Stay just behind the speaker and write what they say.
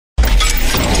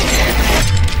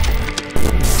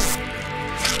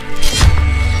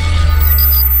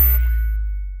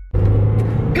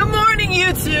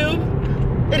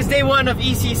John of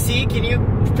ECC. Can you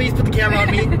please put the camera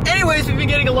on me? Anyways, we've been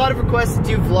getting a lot of requests to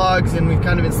do vlogs and we've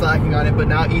kind of been slacking on it, but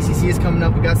now ECC is coming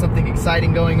up. We got something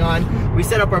exciting going on. We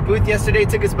set up our booth yesterday.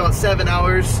 It took us about 7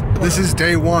 hours. This is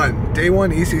day one. Day one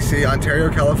ECC,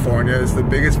 Ontario, California is the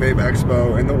biggest vape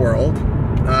expo in the world.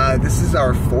 This is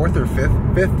our fourth or fifth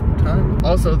time.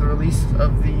 Also, the release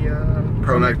of the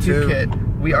ProMac 2 kit.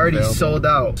 We already sold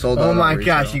out. Oh my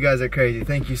gosh, you guys are crazy.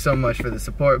 Thank you so much for the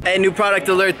support. Hey, new product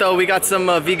alert though. We got some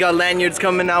VGod lanyards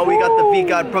coming out. We got the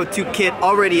VGod Pro 2 kit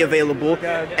already available.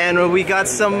 And we got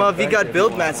some VGod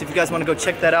build mats. If you guys want to go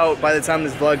check that out, by the time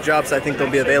this vlog drops, I think they'll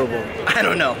be available. I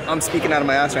don't know. I'm speaking out of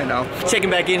my ass right now.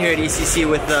 Checking back in here at ECC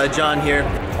with John here.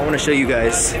 I want to show you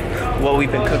guys what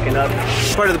we've been cooking up.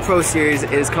 Part of the Pro series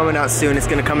is coming out soon. It's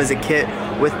going to come as a kit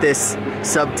with this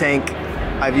sub tank.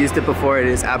 I've used it before. It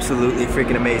is absolutely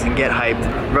freaking amazing. Get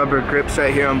hyped. Rubber grips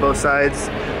right here on both sides.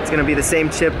 It's gonna be the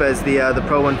same chip as the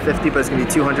Pro 150, but it's gonna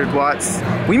be 200 watts.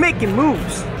 We making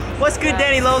moves. What's good,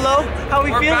 Danny Lolo? How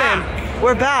we feeling? Back.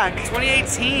 We're back.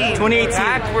 2018. 2018. We're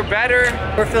back. We're better.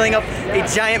 We're filling up a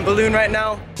giant balloon right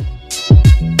now.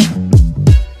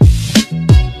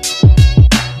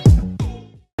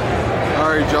 All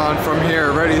right, John, from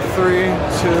here. Ready? 3, 2.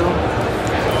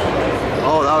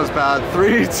 Oh, that was bad.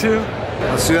 3, 2.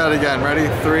 Let's do that again. Ready?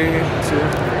 3, 2.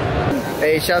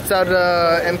 Hey, shouts out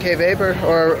to MK Vapor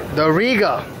or the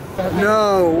Riga.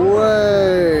 No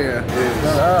way.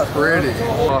 It's pretty.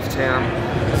 Off Tam.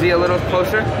 Is he a little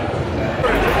closer?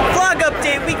 Vlog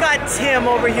update. We got Tim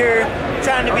over here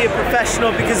trying to be a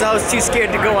professional because I was too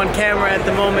scared to go on camera at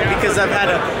the moment because I've had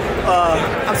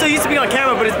I'm so used to being on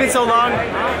camera, but it's been so long,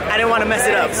 I didn't want to mess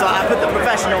it up. So I put the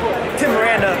professional, Tim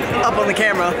Miranda, up on the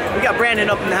camera. We got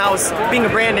Brandon up in the house, being a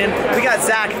Brandon. We got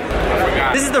Zach.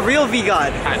 This is the real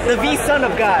V-God, the V-Son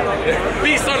of God.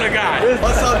 V-Son of God.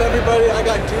 What's up, everybody? I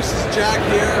got Deuce's Jack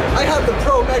here. I have the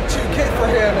ProMac 2 kit for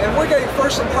him, and we're getting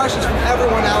first impressions from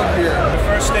everyone out here. The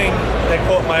first thing that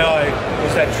caught my eye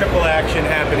was that triple action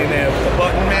happening there with the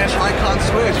button mash. Icon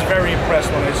switch. I was very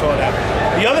impressed when I saw that.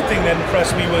 The other thing that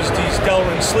impressed me was these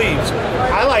Delrin sleeves.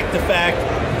 I like the fact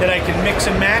that I can mix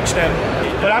and match them,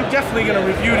 but I'm definitely going to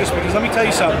review this because let me tell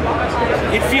you something.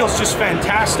 It feels just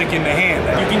fantastic in the hand.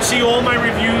 You can see all my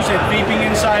reviews at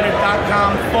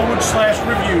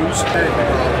vapinginsider.com/reviews.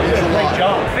 Great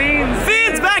job.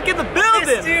 Fiend's back in the building!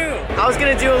 I was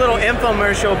gonna do a little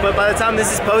infomercial, but by the time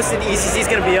this is posted, ECC is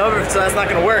gonna be over, so that's not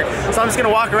gonna work. So I'm just gonna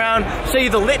walk around, show you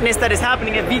the litness that is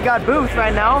happening at VGod booth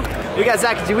right now. We got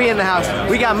Zach Dewey in the house.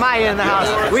 We got Maya in the house.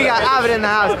 We got Avid in the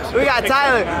house. We got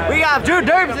Tyler. We got Drew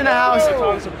Derbs in the house.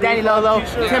 Danny Lolo,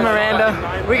 Tim Miranda.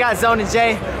 We got Zone and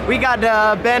Jay. We got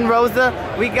Ben Rosa.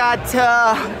 We got,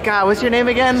 God, what's your name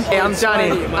again? Hey, I'm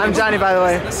Johnny. I'm Johnny, by the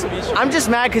way. I'm just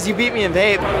mad because you beat me in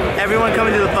vape. Everyone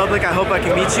coming to the public, I hope I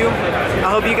can meet you. I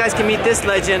hope you guys can meet this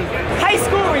legend. High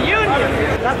school reunion!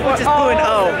 Just blew an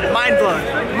O. Mind blown.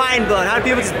 Mind blown. How do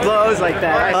people just blow O's like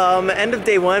that? End of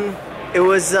day one, it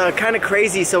was kind of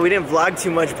crazy, so we didn't vlog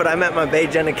too much, but I met my bae,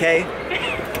 Jenna K.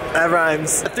 That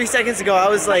rhymes. 3 seconds ago, I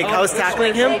was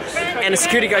tackling him, and a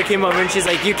security guard came over and she's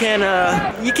like, you can't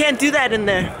do that in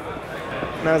there.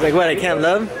 And I was like, what, I can't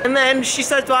love? And then she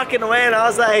starts walking away and I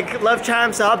was like, love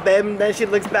chimes up, babe. And then she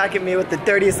looks back at me with the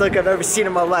dirtiest look I've ever seen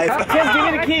in my life. Tim, give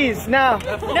me the keys, now.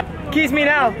 Keys me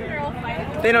now.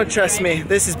 They don't trust me.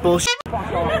 This is bullshit.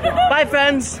 Bye,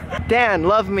 friends. Dan,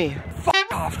 love me.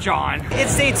 Off, John.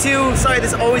 It's day 2. Sorry,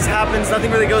 this always happens. Nothing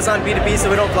really goes on B2B,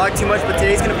 so we don't vlog too much, but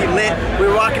today's gonna be lit.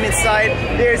 We're walking inside.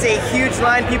 There's a huge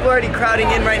line. People are already crowding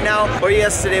in right now. Or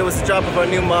yesterday was the drop of our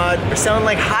new mod. We're selling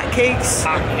like hotcakes.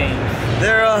 Hotcakes.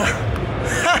 They're,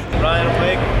 Right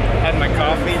awake, had my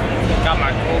coffee, got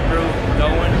my cold brew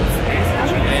going,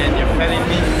 and you're petting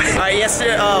me. Alright,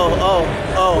 yesterday,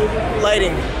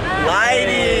 lighting.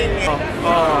 Lighting.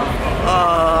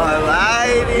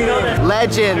 Lighting.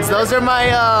 Legends. Those are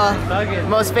my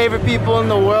most favorite people in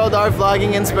the world. Our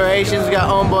vlogging inspirations. We got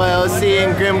Homeboy OC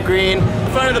and Grim Green.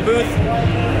 In front of the booth,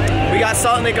 we got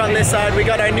Salt Nick on this side. We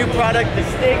got our new product, the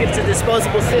Stig. It's a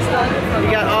disposable system. We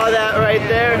got all that right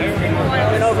there.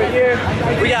 And over here,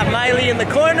 we got Miley in the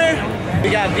corner. We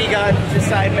got VGod, the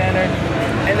side banner.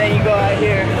 And then you go out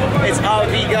here, it's all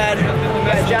VGod. You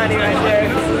got Johnny right there.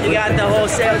 You got the whole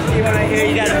sales team right here.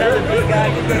 You got another VGod.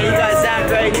 And you got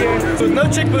Zach right here. So no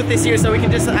chick booth this year, so we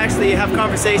can just actually have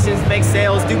conversations, make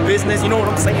sales, do business. You know what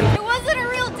I'm saying? It wasn't a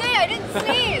real day. I didn't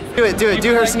sneeze. Do it.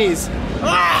 Do her sneeze.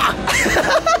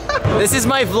 This is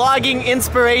my vlogging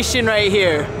inspiration right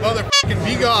here. Motherfucking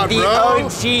VGod, the bro.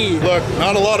 OG. Look,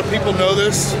 not a lot of people know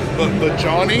this, but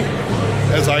Johnny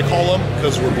as I call him,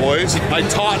 because we're boys. I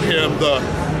taught him the...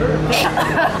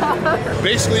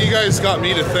 Basically, you guys got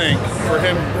me to thank for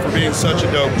him for being such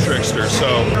a dope trickster. So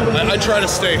I try to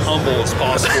stay humble as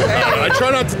possible about it. I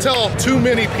try not to tell too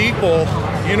many people,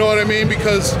 you know what I mean?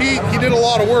 Because he did a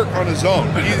lot of work on his own.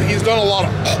 He's done a lot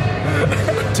of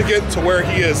to get to where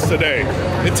he is today.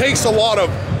 It takes a lot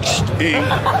of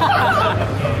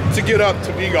to get up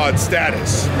to V-God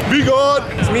status. V-God!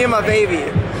 It's me and my baby.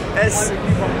 It's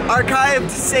archived,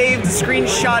 saved,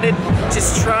 screenshotted.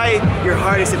 Just try your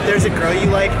hardest. If there's a girl you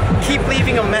like, keep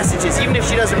leaving them messages. Even if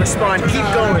she doesn't respond, keep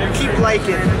going, keep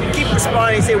liking, keep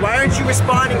responding. Say, why aren't you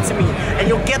responding to me? And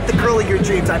you'll get the girl of your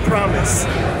dreams, I promise.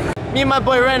 Me and my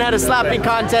boy Ren had a slapping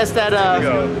contest at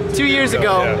 2 years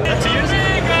ago. Yeah. 2 years ago?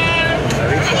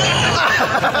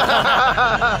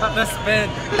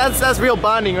 That's real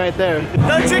bonding right there.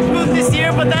 No trick booth this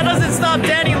year, but that doesn't stop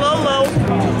Danny Lolo.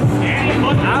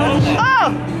 Oh!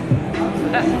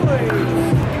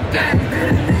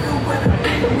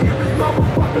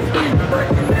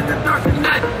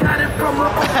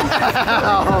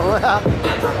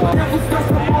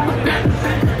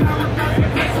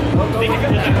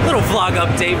 Little vlog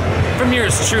update from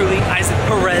yours truly, Isaac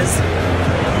Perez.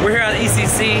 We're here at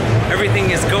ECC.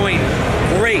 Everything is going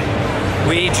great.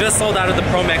 We just sold out of the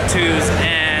Promec 2s,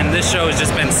 and this show has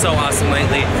just been so awesome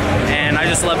lately. And I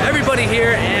just love everybody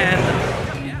here, and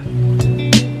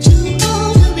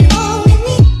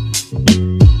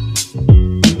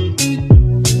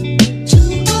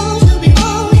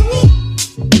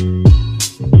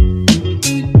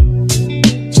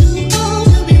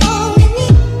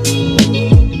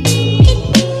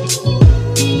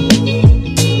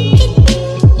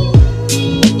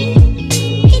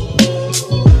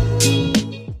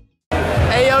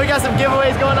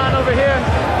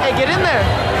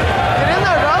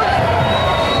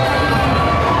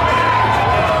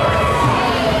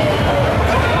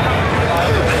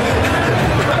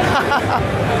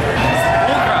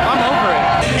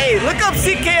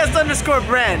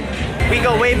brand. We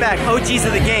go way back, OGs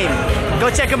of the game. Go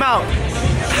check them out.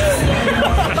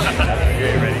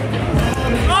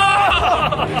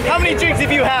 Oh! How many drinks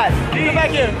have you had? Come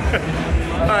back here.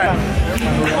 Alright.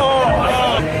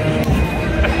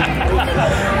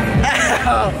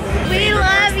 We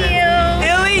love you.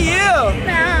 Illy you.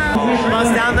 No.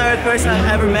 Most down to earth person I've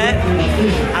ever met.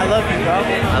 I love you, bro.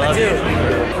 I love you.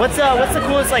 What's the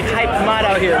coolest like hype mod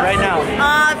out here right now?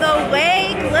 The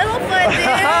wake, Littlefoot,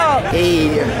 dude.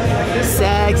 Hey,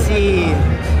 sexy.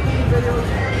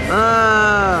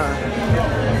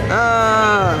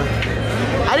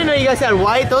 I didn't know you guys had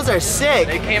white. Those are sick.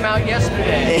 they came out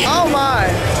yesterday. Oh my.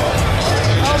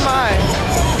 Oh my.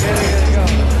 There you go.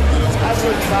 That's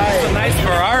what's fire. It's a nice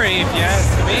Ferrari, if you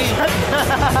ask me.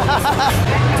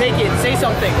 Take it. Say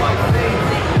something.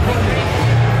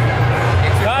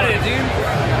 Got it, dude.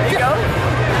 There you go.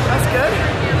 That's good.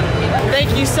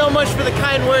 Thank you so much for the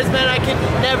kind words, man. I could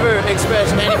never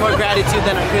express any more gratitude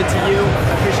than I could to you.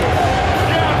 I appreciate that.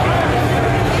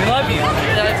 We love you.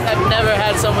 I've never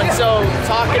had someone so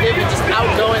talkative and just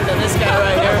outgoing than this guy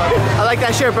right here. I like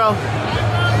that shirt, bro.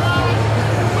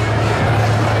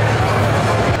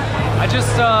 I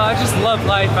just love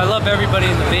life. I love everybody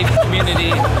in the vaping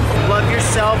community. Love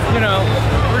yourself. You know,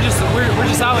 we're just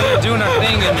out here doing our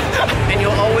thing, and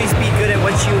you'll always be good at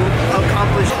what you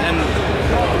accomplish. And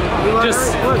I'm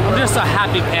just a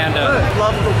happy panda.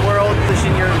 Love the world,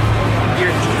 pushing your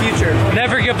future.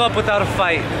 Never give up without a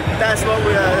fight. That's what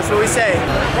we say.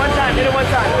 One time, hit it one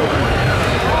time.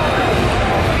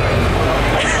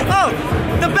 Oh,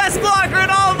 the best vlogger in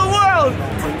all of the world.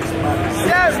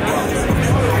 Yes.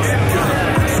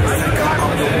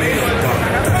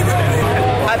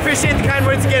 I appreciate the kind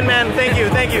words again, man. Thank you,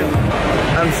 thank you.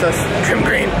 I'm so Grim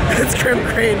Green. It's Grim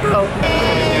Green, bro.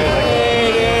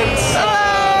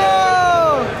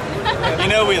 Oh! You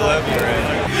know we love you,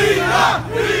 right?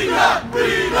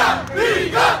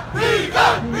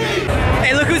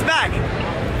 Hey, look who's back.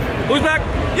 Who's back?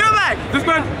 You're back. This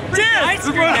man. Cheers.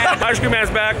 Ice cream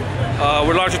man's back.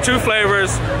 We're launching 2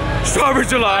 flavors. Strawberry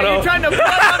gelato. You're trying to plug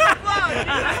on the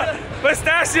vlog.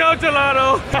 Pistachio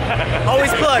gelato.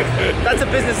 Always plug. That's a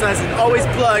business lesson. Always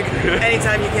plug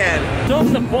anytime you can.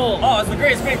 Don't the bull. Oh, it's the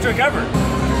greatest fake trick ever.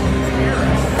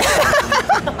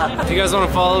 If you guys want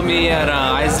to follow me at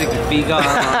Isaac V-God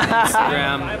on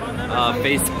Instagram,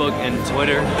 Facebook, and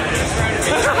Twitter.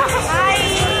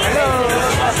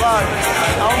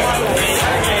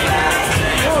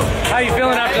 How you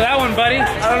feeling after that one, buddy?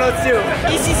 I don't know what to do.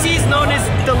 ECC is known as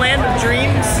the land of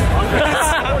dreams.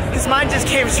 Because mine just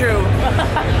came true.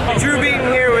 Drew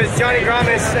Beaton here with Johnny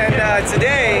Gramis, and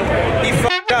today he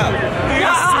f***ed up. He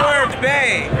swerved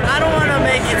Bay. I don't want to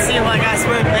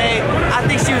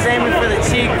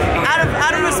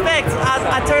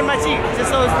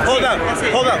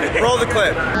go. Roll the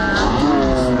clip.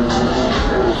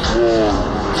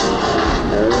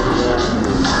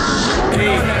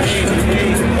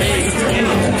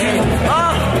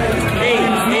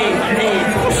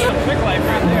 Quick life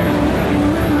right there.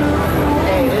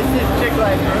 Hey, this is chick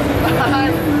life, bro.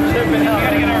 I'm tripping out. We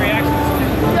gotta get our reactions.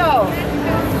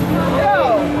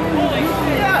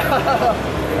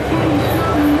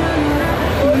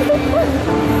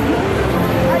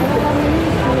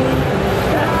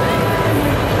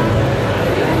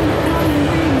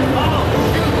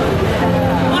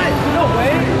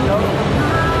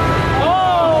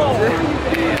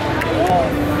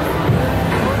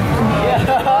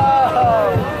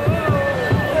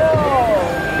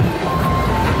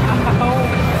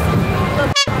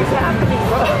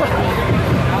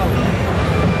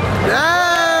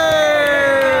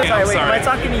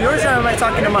 Talking to yours or am I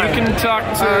talking to mine? You can talk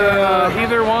to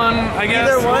either one, I guess.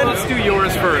 Either one? Let's do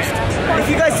yours first. If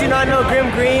you guys do not know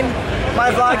Grim Green,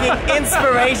 my vlogging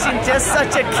inspiration, just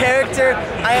such a character.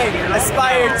 I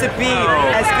aspire to be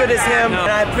as good as him,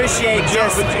 and I appreciate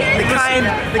just the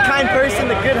kind person,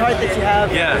 the good heart that you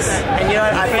have. Yes. And you know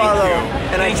what? I follow,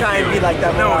 and I try and be like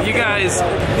that. No, you guys,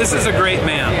 this is a great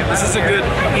man. This is a good,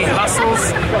 he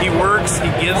hustles, he works, he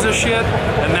gives a shit,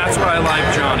 and that's why I like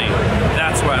Johnny.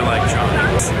 That's why I like Johnny.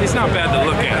 He's not bad to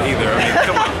look at either. I mean,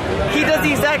 come on. He does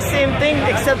the exact same thing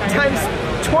except times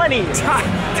 20,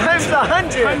 times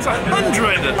 100. Times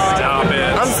 100. Stop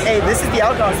it. Hey, this is the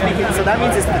alcohol speaking, so that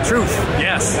means it's the truth.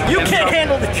 Yes. You can't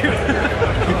handle the truth.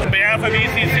 On behalf of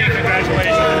ECC,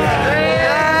 congratulations.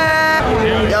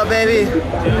 Yo, baby.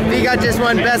 We got just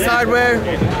won best hardware.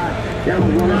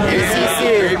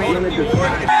 ECC.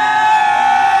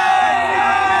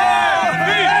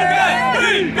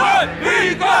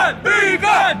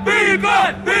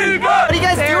 What are you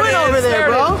guys doing over there,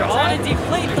 bro? Trying to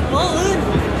deflate the balloon.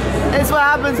 That's what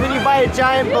happens when you buy a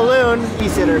giant balloon.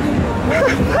 E-sitter.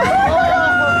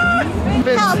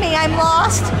 Help me, I'm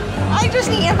lost. I just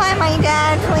need to find my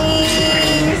dad,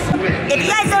 please. If you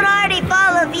guys don't already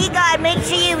follow VGod, make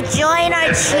sure you join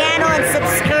our channel and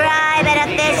subscribe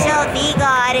at Official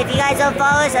VGod. If you guys don't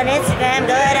follow us on Instagram,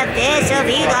 go at Official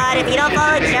VGod. If you don't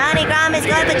follow Johnny Grommes,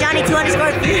 go to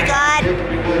Johnny2_VGod.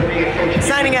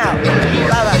 Signing out.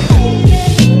 Bye-bye.